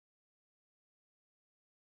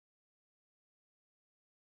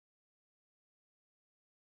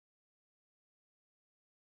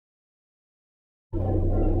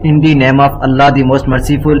In the name of Allah, the most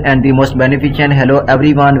merciful and the most beneficent. Hello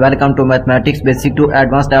everyone, welcome to Mathematics Basic to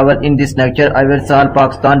Advanced level. In this lecture, I will solve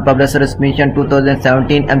Pakistan Public Service Commission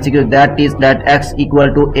 2017 MCQ, that is that x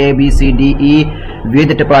equal to a, b, c, d, e with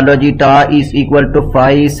topology ta is equal to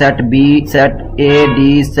phi, set b, set a,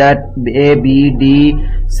 d, set a, b, d,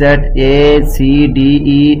 set a, c, d,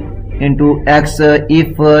 e into x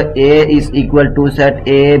if a is equal to set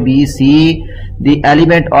a, b, c. The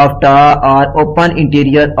element of ta or open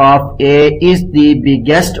interior of A is the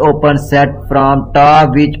biggest open set from ta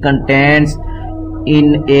which contains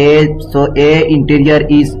in A. So A interior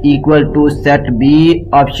is equal to set B.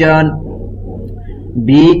 Option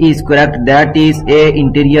B is correct, that is A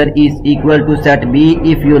interior is equal to set B.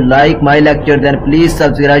 If you like my lecture, then please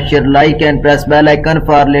subscribe, share, like and press bell icon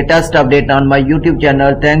for latest update on my YouTube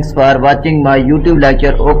channel. Thanks for watching my YouTube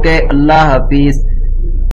lecture. Okay, Allah Hafiz.